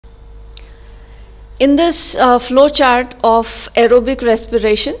In this flow chart of aerobic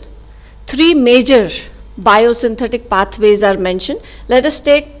respiration, three major biosynthetic pathways are mentioned. Let us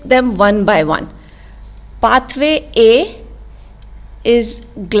take them one by one. Pathway A is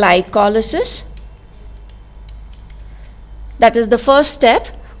glycolysis. That is the first step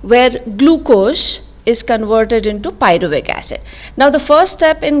where glucose is converted into pyruvic acid. Now the first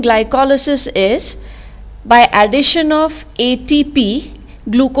step in glycolysis is by addition of ATP,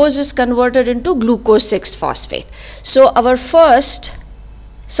 glucose is converted into glucose 6-phosphate. So our first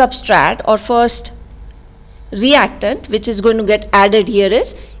substrate or first reactant which is going to get added here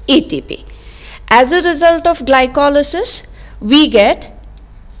is ATP. As a result of glycolysis, we get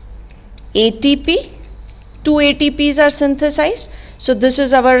ATP. 2 ATPs are synthesized. So this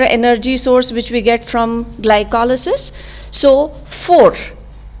is our energy source which we get from glycolysis. So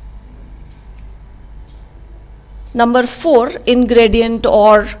number 4 ingredient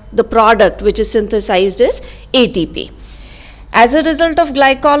or the product which is synthesized is ATP. As a result of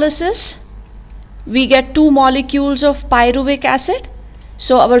glycolysis, we get 2 molecules of pyruvic acid.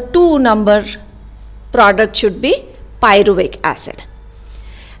 So our 2 number product should be pyruvic acid.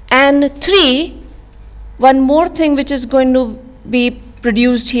 And 3, one more thing which is going to be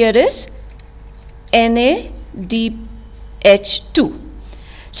produced here is NADH2.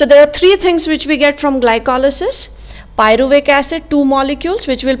 So there are 3 things which we get from glycolysis: pyruvic acid, 2 molecules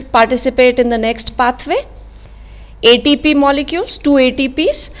which will participate in the next pathway, ATP molecules, 2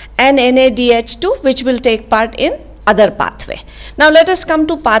 ATPs, and NADH2 which will take part in other pathway. Now let us come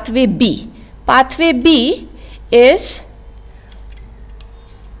to pathway B. Pathway B is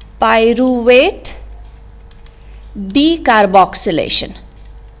pyruvate decarboxylation.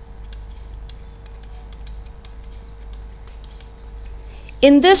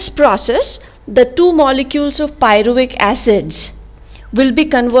 In this process, the 2 molecules of pyruvic acids will be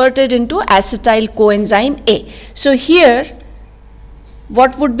converted into acetyl coenzyme A. So here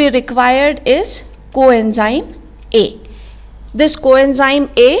what would be required is coenzyme A. This coenzyme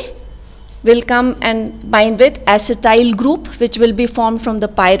A will come and bind with acetyl group which will be formed from the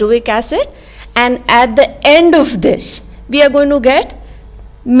pyruvic acid, and at the end of this we are going to get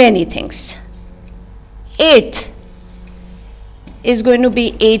many things. 8th is going to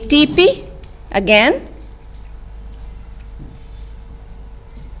be ATP again.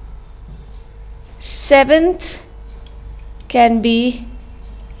 7th can be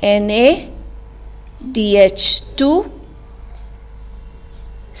NADH2.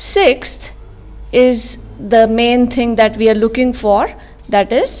 6th is the main thing that we are looking for,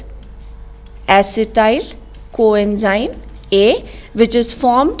 that is acetyl coenzyme A, which is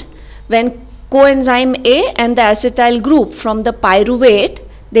formed when coenzyme A and the acetyl group from the pyruvate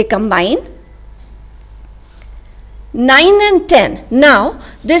they combine. 9 and 10. Now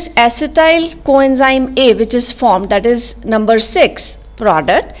this acetyl coenzyme A which is formed, that is number 6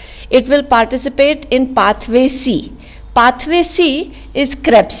 product, it will participate in pathway C. Pathway C is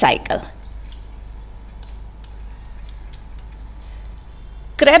Krebs cycle.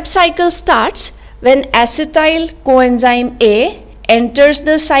 Krebs cycle starts when acetyl coenzyme A enters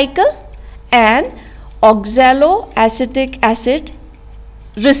the cycle and oxaloacetic acid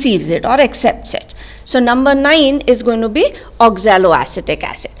receives it or accepts it. So number 9 is going to be oxaloacetic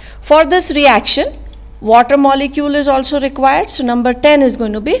acid. For this reaction, water molecule is also required. So number 10 is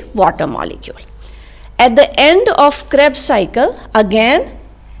going to be water molecule. At the end of Krebs cycle, again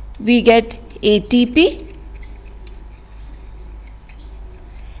we get ATP,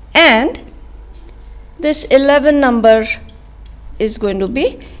 and this 11 number is going to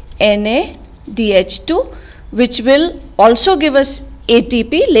be NADH2, which will also give us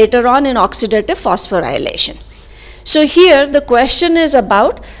ATP later on in oxidative phosphorylation. So here the question is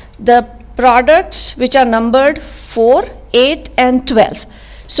about the products which are numbered 4, 8 and 12.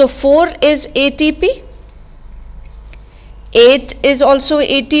 So 4 is ATP, 8 is also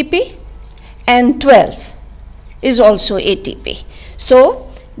ATP, and 12 is also ATP. So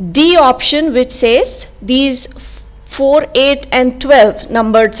D option, which says these 4, 8 and 12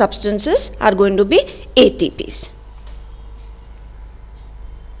 numbered substances are going to be ATPs.